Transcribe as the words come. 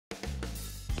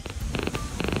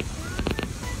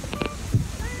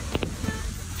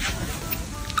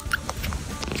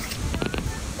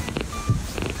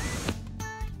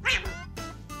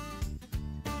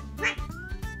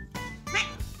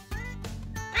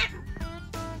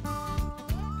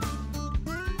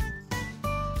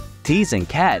Teasing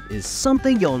cat is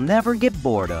something you'll never get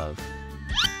bored of.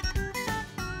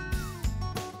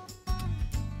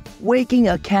 Waking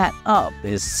a cat up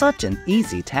is such an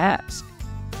easy task.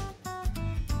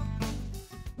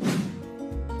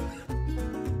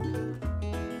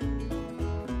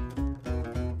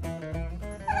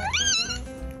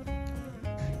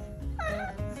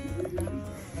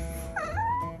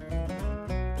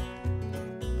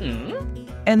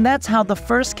 And that's how the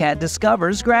first cat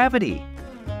discovers gravity.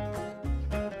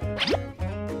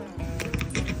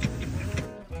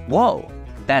 Whoa,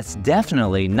 that's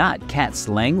definitely not cat's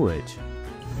language.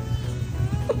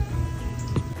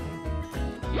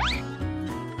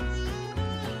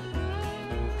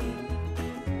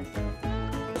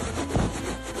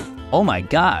 Oh my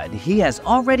God, he has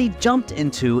already jumped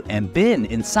into and been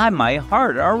inside my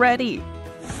heart already.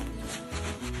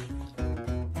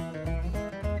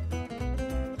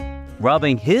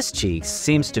 Rubbing his cheeks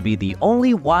seems to be the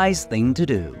only wise thing to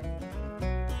do.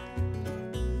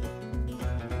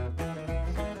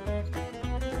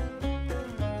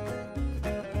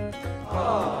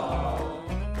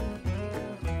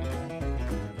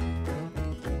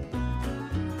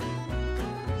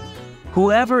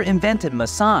 Whoever invented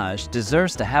massage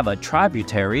deserves to have a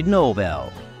tributary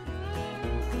Nobel.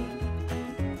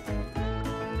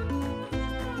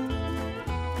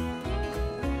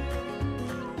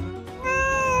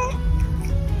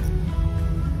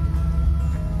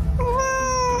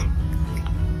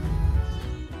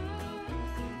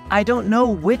 I don't know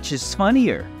which is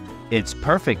funnier. It's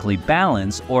perfectly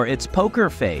balanced or it's poker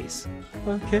face.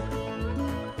 Okay.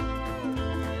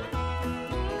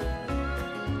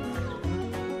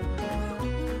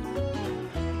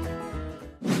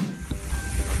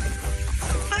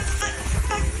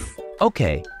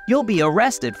 Okay, you'll be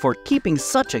arrested for keeping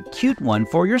such a cute one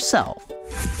for yourself.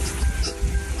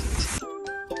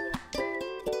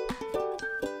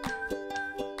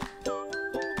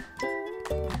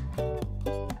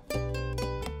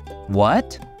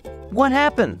 What? What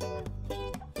happened?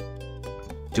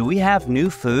 Do we have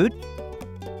new food?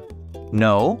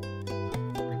 No.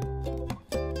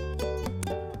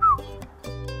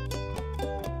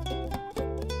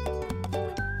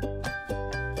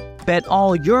 Bet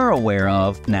all you're aware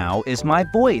of now is my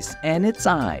voice and its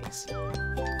eyes.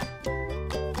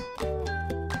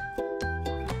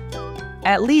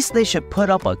 At least they should put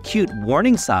up a cute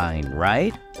warning sign,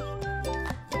 right?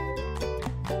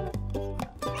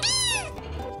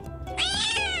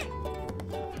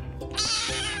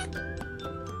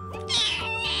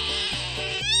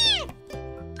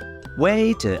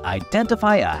 Way to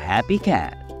identify a happy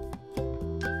cat.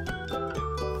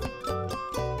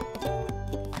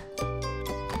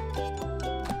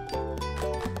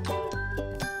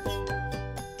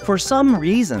 For some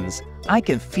reasons, I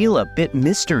can feel a bit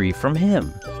mystery from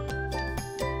him.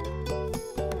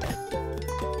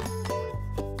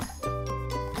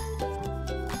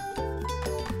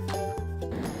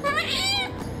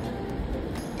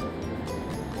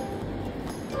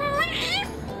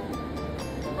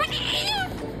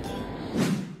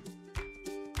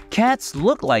 Cats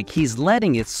look like he's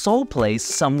letting its soul play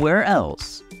somewhere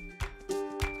else.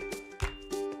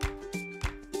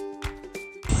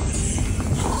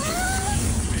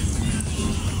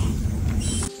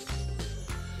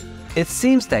 It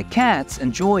seems that cats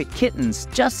enjoy kittens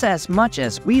just as much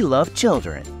as we love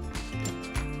children.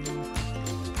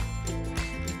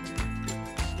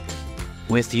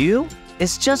 With you,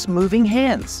 it's just moving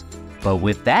hands. But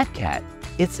with that cat,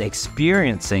 it's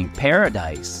experiencing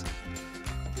paradise.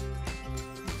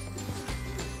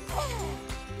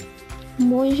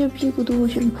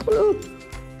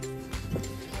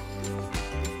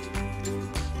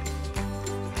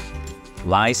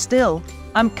 Lie still.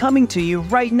 I'm coming to you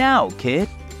right now, kid.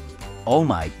 Oh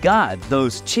my God,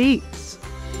 those cheeks.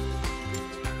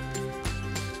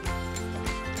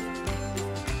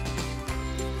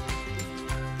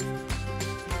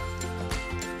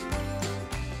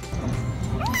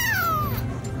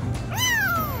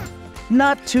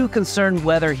 Not too concerned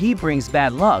whether he brings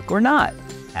bad luck or not,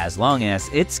 as long as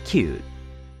it's cute.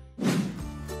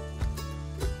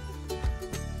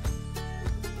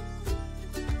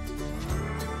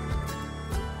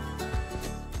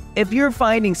 If you're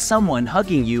finding someone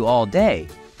hugging you all day,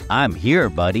 I'm here,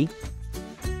 buddy.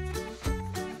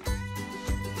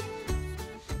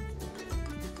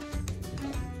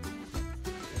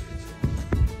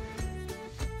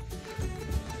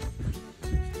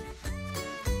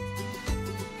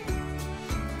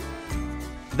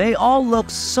 They all look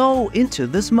so into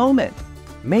this moment.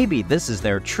 Maybe this is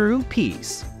their true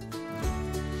peace.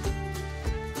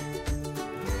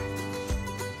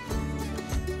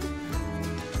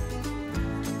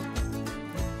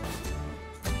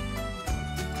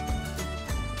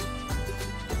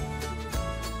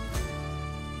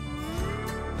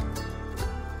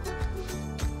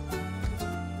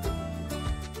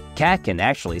 cat can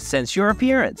actually sense your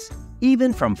appearance,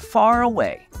 even from far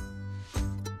away.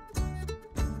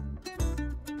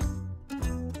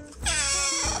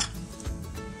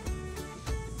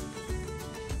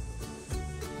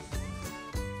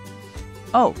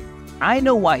 Oh, I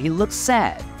know why he looks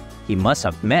sad. He must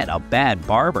have met a bad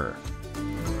barber.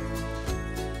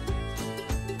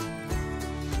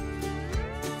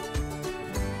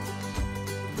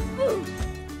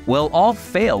 We'll all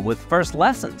fail with first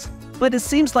lessons, but it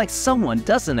seems like someone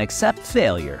doesn't accept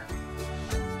failure.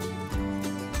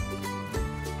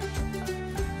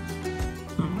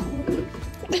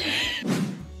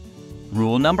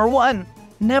 Rule number 1,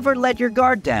 never let your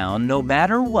guard down no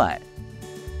matter what.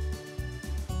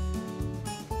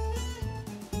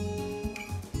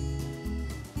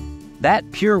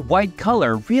 That pure white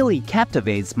color really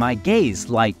captivates my gaze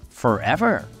like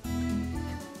forever.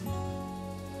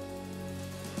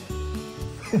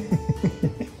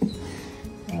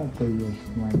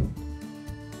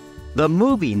 The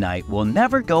movie night will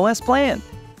never go as planned,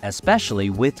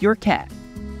 especially with your cat.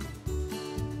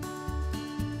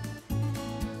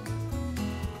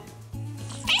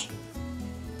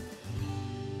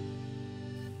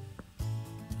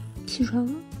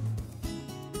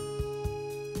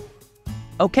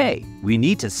 Okay, we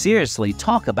need to seriously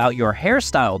talk about your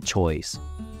hairstyle choice.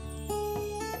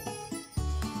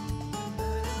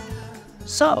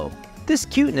 So, this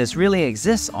cuteness really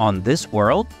exists on this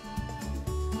world?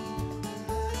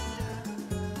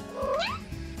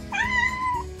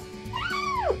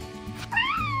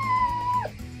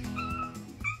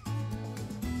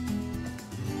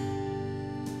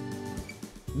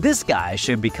 This guy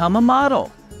should become a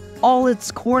model. All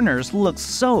its corners look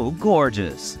so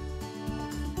gorgeous.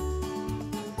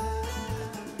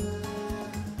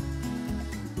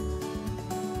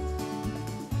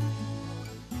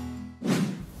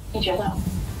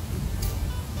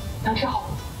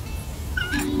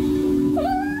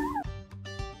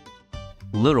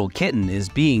 Little kitten is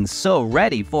being so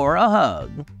ready for a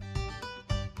hug.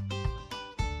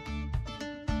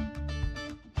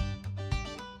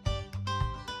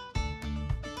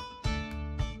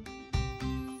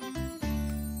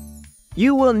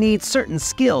 You will need certain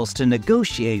skills to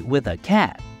negotiate with a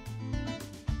cat.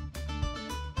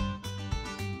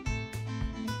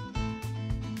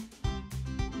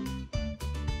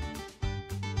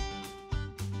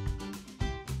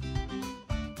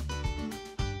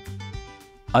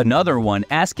 Another one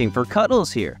asking for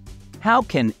cuddles here. How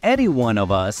can any one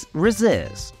of us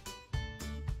resist?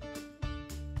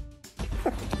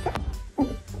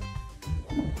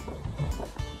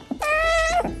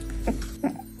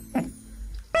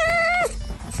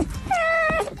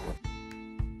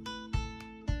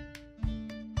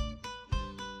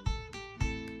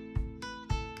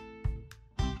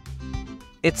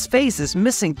 Its face is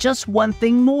missing just one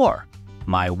thing more: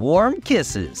 my warm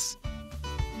kisses.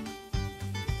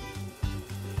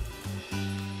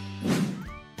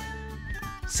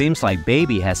 Seems like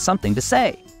baby has something to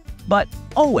say, but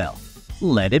oh well,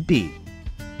 let it be.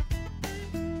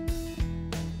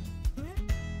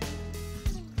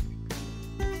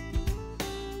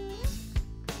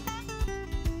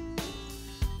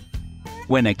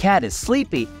 When a cat is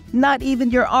sleepy, not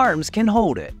even your arms can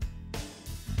hold it.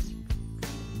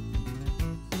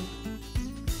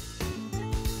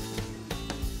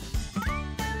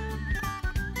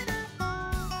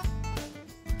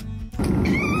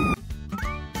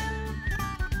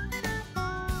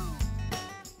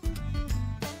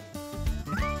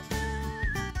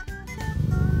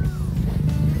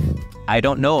 I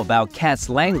don't know about cat's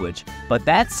language, but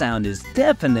that sound is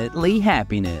definitely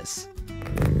happiness.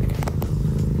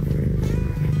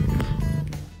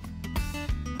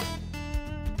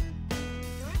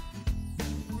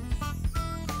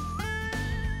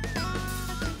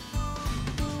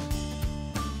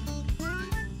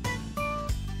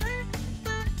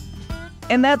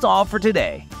 And that's all for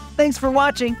today. Thanks for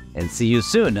watching, and see you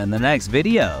soon in the next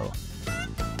video.